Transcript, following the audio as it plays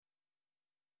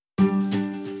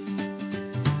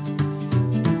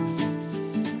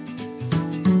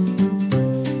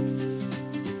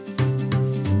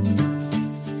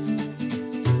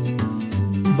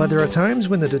But there are times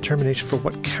when the determination for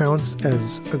what counts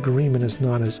as agreement is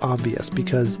not as obvious,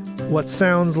 because what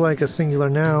sounds like a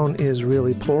singular noun is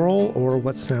really plural, or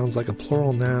what sounds like a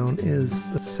plural noun is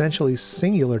essentially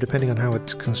singular depending on how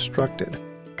it's constructed.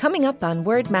 Coming up on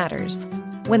Word Matters,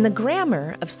 when the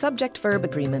grammar of subject-verb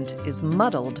agreement is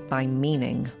muddled by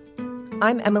meaning.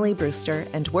 I'm Emily Brewster,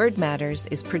 and Word Matters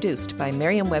is produced by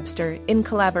Merriam-Webster in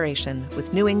collaboration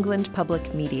with New England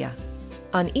Public Media.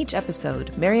 On each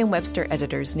episode, Merriam-Webster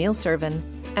editors Neil Servin,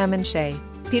 Ammon Shea,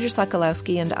 Peter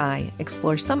Sokolowski, and I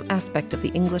explore some aspect of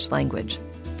the English language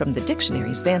from the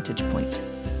dictionary's vantage point.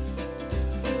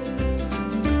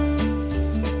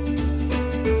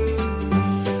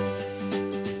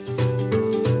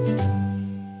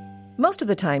 Most of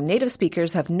the time, native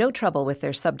speakers have no trouble with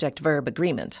their subject-verb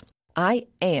agreement. I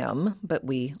am, but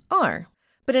we are.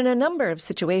 But in a number of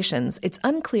situations, it's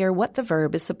unclear what the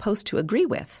verb is supposed to agree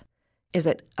with. Is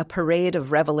it a parade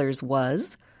of revelers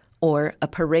was, or a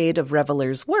parade of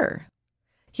revelers were?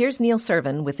 Here's Neil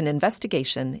Servin with an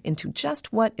investigation into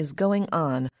just what is going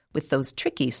on with those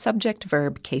tricky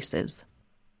subject-verb cases.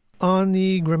 On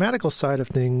the grammatical side of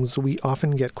things, we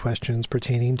often get questions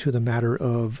pertaining to the matter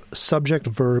of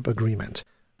subject-verb agreement.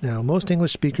 Now, most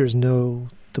English speakers know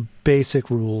the basic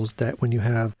rules that when you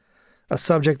have a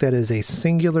subject that is a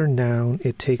singular noun,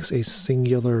 it takes a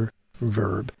singular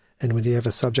verb. And when you have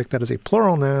a subject that is a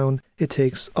plural noun, it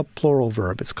takes a plural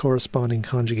verb, its corresponding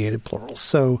conjugated plural.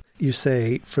 So you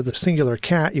say, for the singular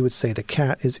cat, you would say the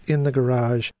cat is in the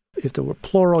garage. If there were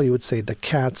plural, you would say the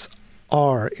cats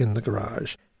are in the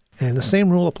garage. And the same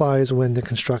rule applies when the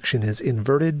construction is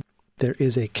inverted. There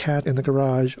is a cat in the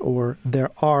garage, or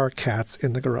there are cats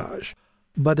in the garage.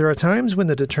 But there are times when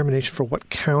the determination for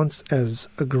what counts as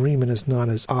agreement is not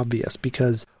as obvious,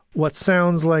 because what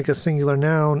sounds like a singular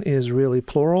noun is really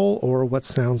plural, or what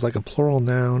sounds like a plural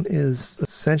noun is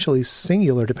essentially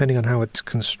singular depending on how it's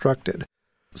constructed.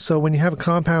 So when you have a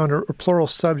compound or plural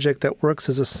subject that works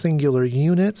as a singular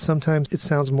unit, sometimes it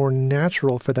sounds more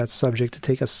natural for that subject to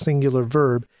take a singular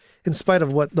verb in spite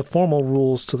of what the formal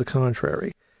rules to the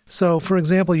contrary. So, for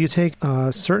example, you take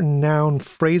certain noun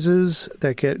phrases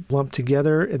that get lumped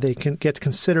together, they can get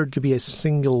considered to be a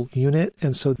single unit,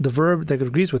 and so the verb that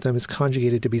agrees with them is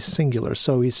conjugated to be singular.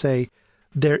 So we say,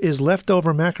 there is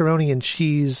leftover macaroni and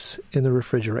cheese in the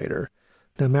refrigerator.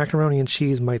 Now, macaroni and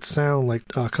cheese might sound like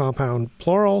a compound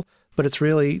plural, but it's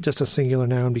really just a singular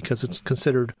noun because it's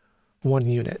considered one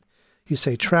unit. You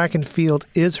say, track and field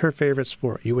is her favorite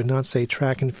sport. You would not say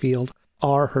track and field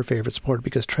are her favorite sport,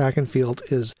 because track and field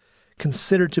is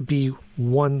considered to be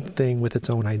one thing with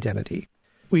its own identity.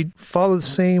 We follow the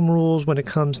same rules when it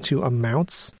comes to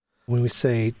amounts. When we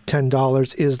say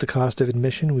 $10 is the cost of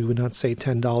admission, we would not say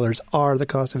 $10 are the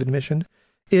cost of admission.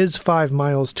 Is 5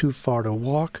 miles too far to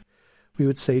walk? We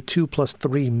would say 2 plus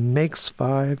 3 makes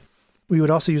 5. We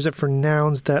would also use it for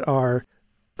nouns that are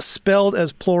spelled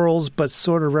as plurals but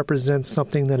sort of represent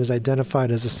something that is identified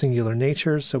as a singular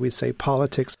nature. So we say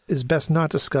politics is best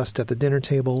not discussed at the dinner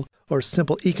table, or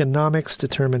simple economics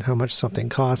determine how much something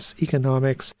costs.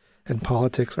 Economics and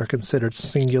politics are considered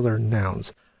singular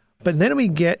nouns. But then we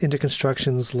get into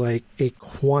constructions like a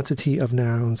quantity of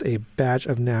nouns, a batch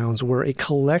of nouns, where a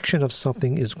collection of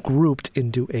something is grouped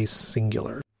into a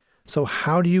singular. So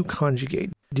how do you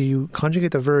conjugate? Do you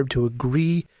conjugate the verb to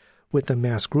agree with the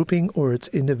mass grouping or its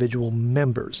individual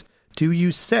members? Do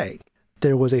you say,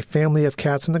 there was a family of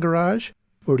cats in the garage?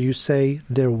 Or do you say,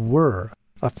 there were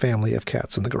a family of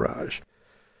cats in the garage?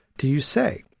 Do you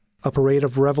say, a parade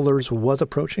of revelers was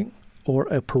approaching? Or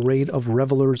a parade of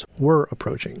revelers were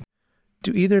approaching?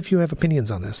 Do either of you have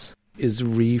opinions on this? Is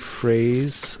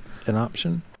rephrase an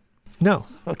option? No.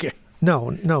 Okay.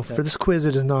 No. For this quiz,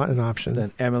 it is not an option.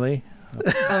 Then Emily?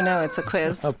 Oh, no, it's a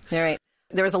quiz. All right.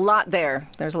 There was a lot there.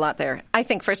 I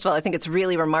think, first of all, it's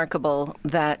really remarkable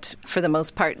that, for the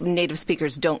most part, native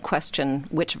speakers don't question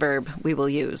which verb we will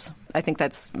use. I think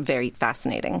that's very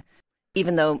fascinating.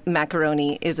 Even though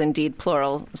macaroni is indeed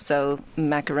plural, so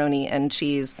macaroni and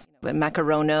cheese,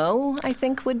 macarono, I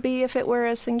think, would be if it were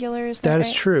a singular. Is that right?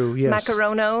 Is true, yes.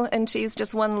 Macarono and cheese,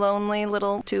 just one lonely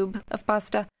little tube of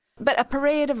pasta. But a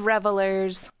parade of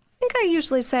revelers, I think I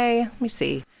usually say, let me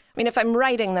see. If I'm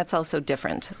writing, that's also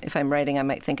different. If I'm writing, I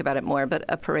might think about it more. But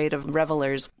a parade of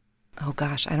revelers, oh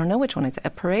gosh, I don't know which one I'd say. A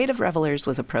parade of revelers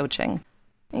was approaching.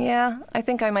 Yeah, I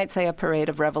think I might say a parade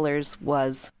of revelers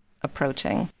was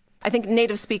approaching. I think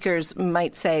native speakers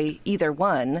might say either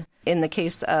one. In the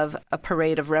case of a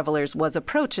parade of revelers was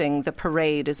approaching, the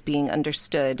parade is being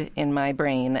understood in my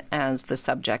brain as the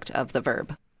subject of the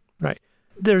verb. Right.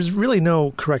 There's really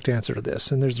no correct answer to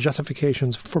this, and there's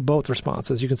justifications for both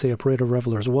responses. You can say a parade of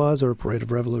revelers was or a parade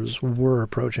of revelers were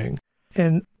approaching.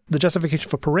 And the justification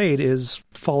for parade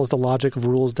follows the logic of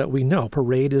rules that we know.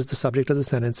 Parade is the subject of the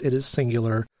sentence. It is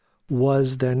singular.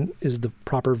 Was then is the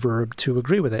proper verb to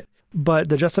agree with it. But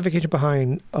the justification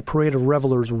behind a parade of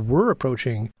revelers were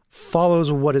approaching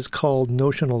follows what is called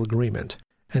notional agreement.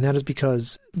 And that is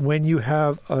because when you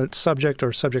have a subject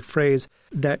or subject phrase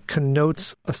that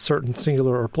connotes a certain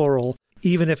singular or plural,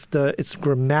 even if it's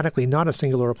grammatically not a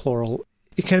singular or plural,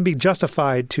 it can be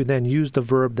justified to then use the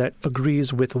verb that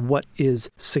agrees with what is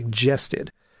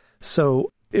suggested.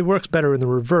 So it works better in the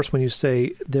reverse when you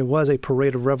say there was a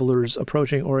parade of revelers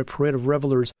approaching or a parade of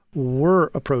revelers were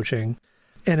approaching.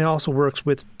 And it also works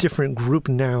with different group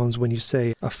nouns when you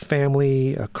say a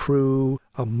family, a crew,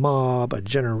 a mob, a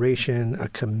generation, a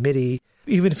committee.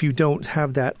 Even if you don't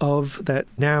have that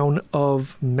noun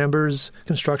of members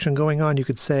construction going on, you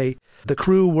could say the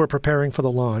crew were preparing for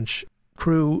the launch.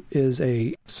 Crew is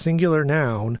a singular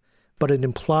noun, but it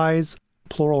implies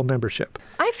plural membership.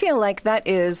 I feel like that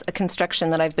is a construction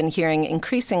that I've been hearing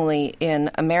increasingly in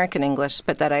American English,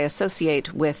 but that I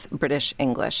associate with British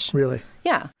English. Really?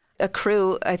 Yeah. A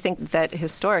crew, I think that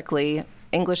historically,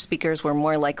 English speakers were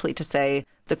more likely to say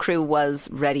the crew was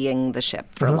readying the ship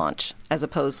for launch, as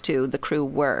opposed to the crew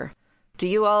were. Do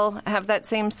you all have that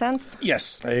same sense?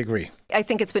 Yes, I agree. I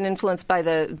think it's been influenced by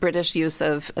the British use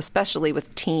of, especially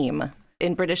with team.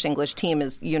 In British English, team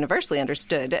is universally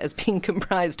understood as being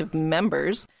comprised of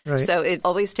members. Right. So it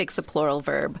always takes a plural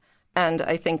verb. And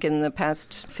I think in the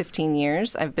past 15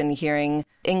 years, I've been hearing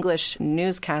English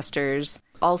newscasters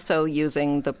also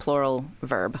using the plural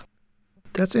verb.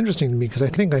 That's interesting to me because I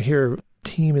think I hear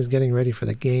team is getting ready for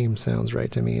the game sounds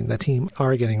right to me, and the team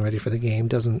are getting ready for the game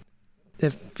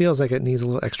it feels like it needs a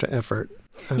little extra effort.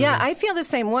 I feel the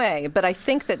same way, but I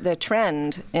think that the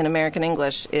trend in American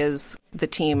English is the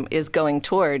team is going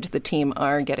toward the team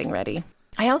are getting ready.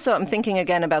 I also am thinking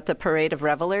again about the parade of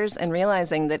revelers and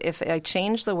realizing that if I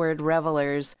change the word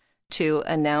revelers to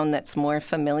a noun that's more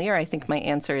familiar, I think my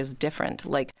answer is different.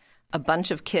 Like a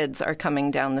bunch of kids are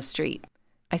coming down the street.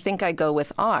 I think I go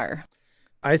with are.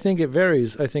 I think it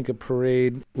varies. I think a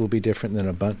parade will be different than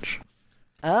a bunch.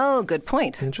 Oh, good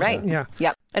point. Right. Yeah.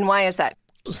 Yep. And why is that?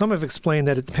 Some have explained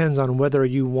that it depends on whether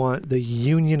you want the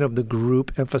union of the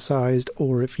group emphasized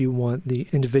or if you want the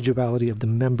individuality of the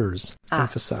members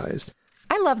emphasized.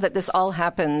 I love that this all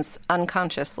happens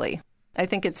unconsciously. I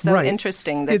think it's so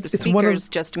interesting that the speakers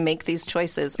just make these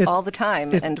choices all the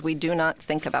time and we do not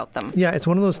think about them. Yeah, it's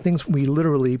one of those things we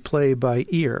literally play by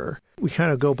ear. We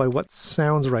kind of go by what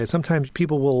sounds right. Sometimes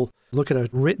people will look at a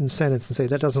written sentence and say,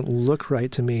 that doesn't look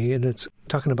right to me, and it's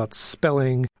talking about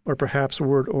spelling or perhaps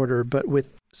word order, but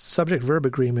with subject-verb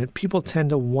agreement, people tend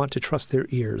to want to trust their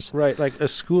ears. Right, like a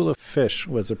school of fish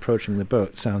was approaching the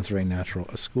boat sounds very natural.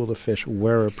 A school of fish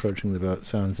were approaching the boat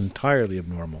sounds entirely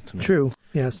abnormal to me. True,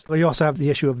 yes. Well, you also have the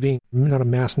issue of being not a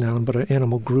mass noun, but an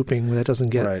animal grouping that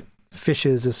doesn't get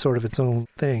fishes as sort of its own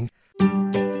thing.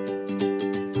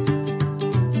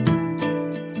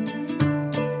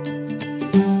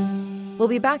 We'll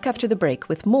be back after the break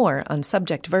with more on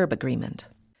subject-verb agreement.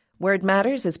 Word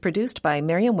Matters is produced by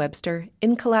Merriam-Webster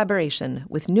in collaboration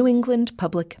with New England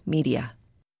Public Media.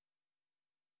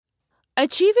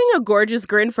 Achieving a gorgeous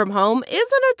grin from home isn't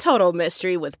a total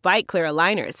mystery with Byte Clear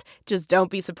aligners. Just don't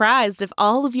be surprised if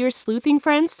all of your sleuthing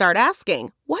friends start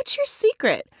asking, "What's your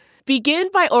secret?" Begin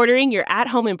by ordering your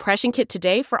at-home impression kit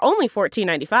today for only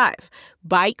 $14.95.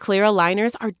 Byte Clear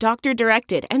aligners are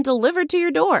doctor-directed and delivered to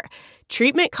your door.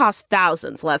 Treatment costs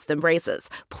thousands less than braces.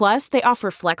 Plus, they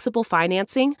offer flexible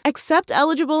financing, accept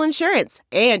eligible insurance,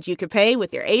 and you can pay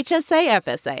with your HSA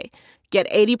FSA. Get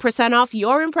 80% off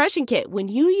your impression kit when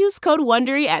you use code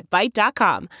WONDERY at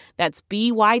Byte.com. That's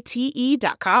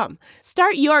BYTE.com.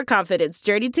 Start your confidence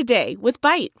journey today with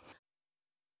Byte.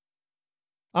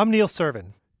 I'm Neil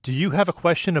Servin. Do you have a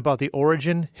question about the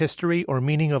origin, history, or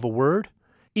meaning of a word?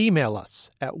 Email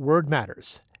us at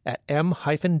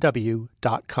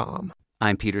wordmatters@m-w.com.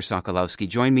 I'm Peter Sokolowski.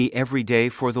 Join me every day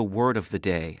for the Word of the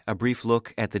Day, a brief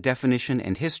look at the definition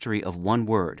and history of one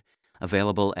word,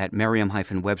 available at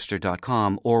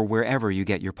merriam-webster.com or wherever you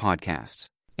get your podcasts.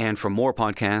 And for more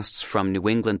podcasts from New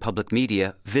England Public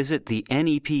Media, visit the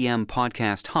NEPM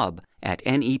Podcast Hub at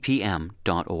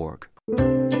nepm.org.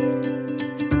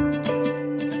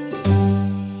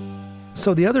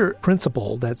 So the other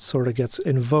principle that sort of gets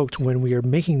invoked when we are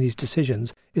making these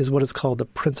decisions is what is called the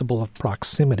principle of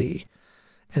proximity.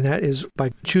 And that is by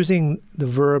choosing the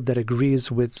verb that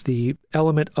agrees with the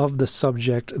element of the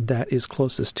subject that is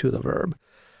closest to the verb.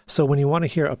 So when you want to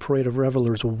hear a parade of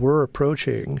revelers were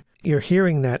approaching, you're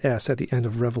hearing that S at the end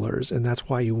of revelers, and that's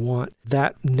why you want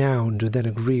that noun to then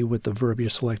agree with the verb you're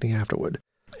selecting afterward.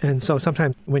 And so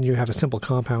sometimes when you have a simple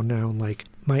compound noun like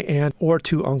my aunt or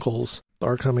 2 uncles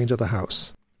are coming to the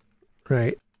house,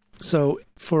 right? So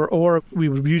for or, we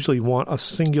would usually want a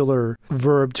singular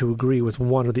verb to agree with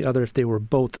one or the other if they were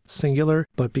both singular.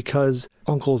 But because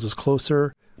uncles is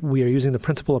closer, we are using the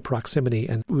principle of proximity,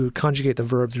 and we would conjugate the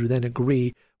verb to then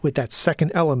agree with that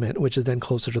second element, which is then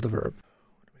closer to the verb.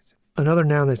 Another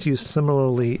noun that's used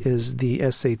similarly is the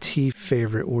SAT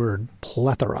favorite word,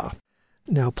 plethora.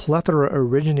 Now, plethora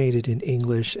originated in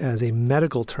English as a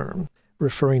medical term,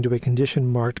 referring to a condition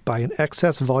marked by an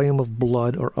excess volume of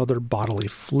blood or other bodily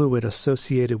fluid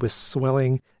associated with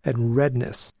swelling and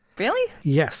redness. Really?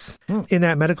 Yes. In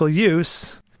that medical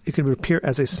use, it could appear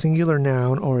as a singular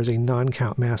noun or as a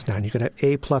non-count mass noun. You could have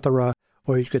a plethora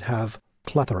or you could have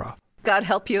plethora. God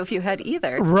help you if you had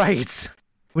either. Right.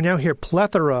 We now hear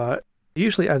plethora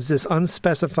usually as this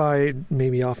unspecified,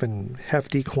 maybe often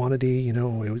hefty quantity. It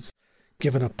was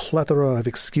given a plethora of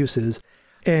excuses.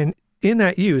 And in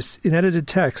that use, in edited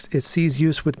text, it sees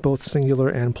use with both singular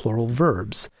and plural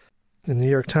verbs. In the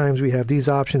New York Times, we have these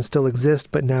options still exist,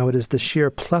 but now it is the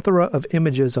sheer plethora of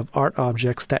images of art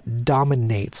objects that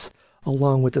dominates,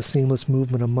 along with the seamless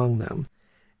movement among them.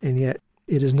 And yet,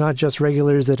 it is not just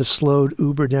regulars that have slowed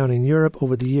Uber down in Europe.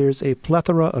 Over the years, a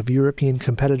plethora of European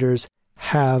competitors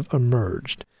have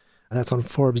emerged. That's on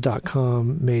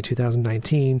Forbes.com, May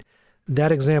 2019.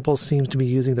 That example seems to be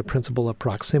using the principle of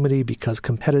proximity because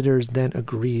competitors then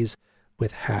agrees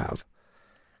with have.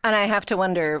 And I have to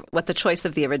wonder what the choice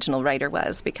of the original writer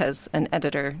was, because an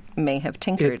editor may have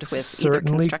tinkered with either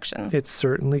construction. It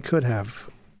certainly could have.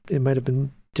 It might have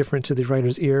been different to the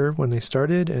writer's ear when they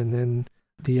started, and then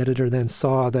the editor then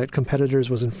saw that competitors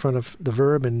was in front of the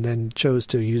verb and then chose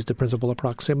to use the principle of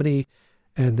proximity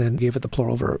and then gave it the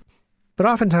plural verb. But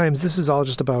oftentimes, this is all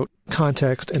just about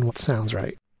context and what sounds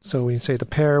right. So when you say the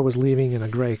pair was leaving in a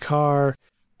gray car,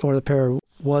 or the pair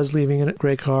was leaving in a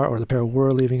gray car, or the pair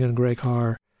were leaving in a gray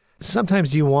car,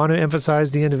 sometimes you want to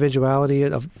emphasize the individuality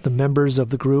of the members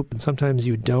of the group, and sometimes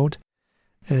you don't.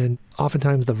 And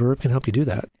oftentimes the verb can help you do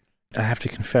that. I have to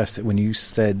confess that when you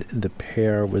said the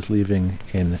pair was leaving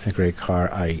in a gray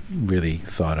car, I really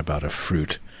thought about a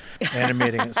fruit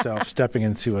animating itself, stepping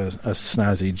into a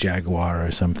snazzy Jaguar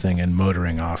or something and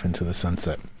motoring off into the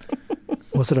sunset.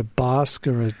 Was it a Basque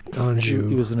or an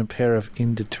Anjou? It was in a pair of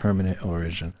indeterminate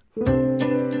origin.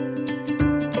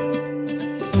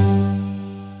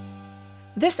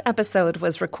 This episode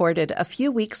was recorded a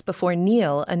few weeks before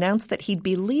Neil announced that he'd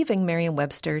be leaving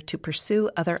Merriam-Webster to pursue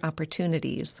other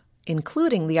opportunities,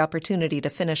 including the opportunity to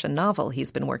finish a novel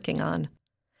he's been working on.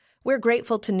 We're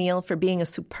grateful to Neil for being a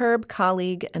superb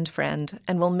colleague and friend,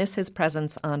 and we'll miss his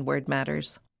presence on Word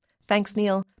Matters. Thanks,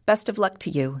 Neil. Best of luck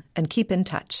to you, and keep in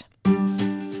touch.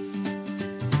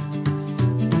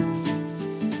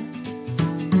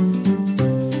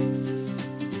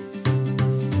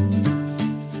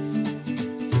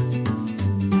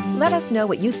 Let us know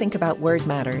what you think about Word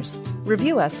Matters.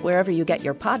 Review us wherever you get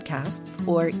your podcasts,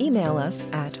 or email us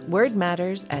at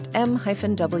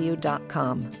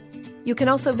wordmatters@m-w.com. You can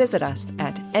also visit us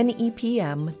at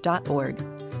nepm.org.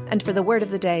 And for the word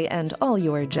of the day and all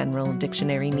your general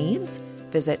dictionary needs,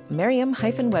 visit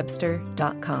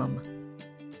merriam-webster.com.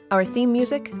 Our theme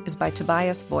music is by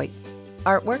Tobias Voigt.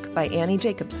 Artwork by Annie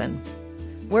Jacobson.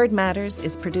 Word Matters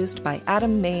is produced by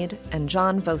Adam Maid and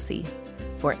John Voci.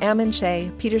 For Ammon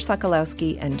Shea, Peter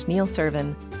Sokolowski, and Neil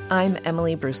Servin, I'm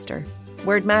Emily Brewster.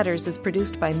 Word Matters is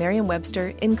produced by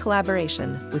Merriam-Webster in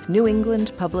collaboration with New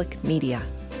England Public Media.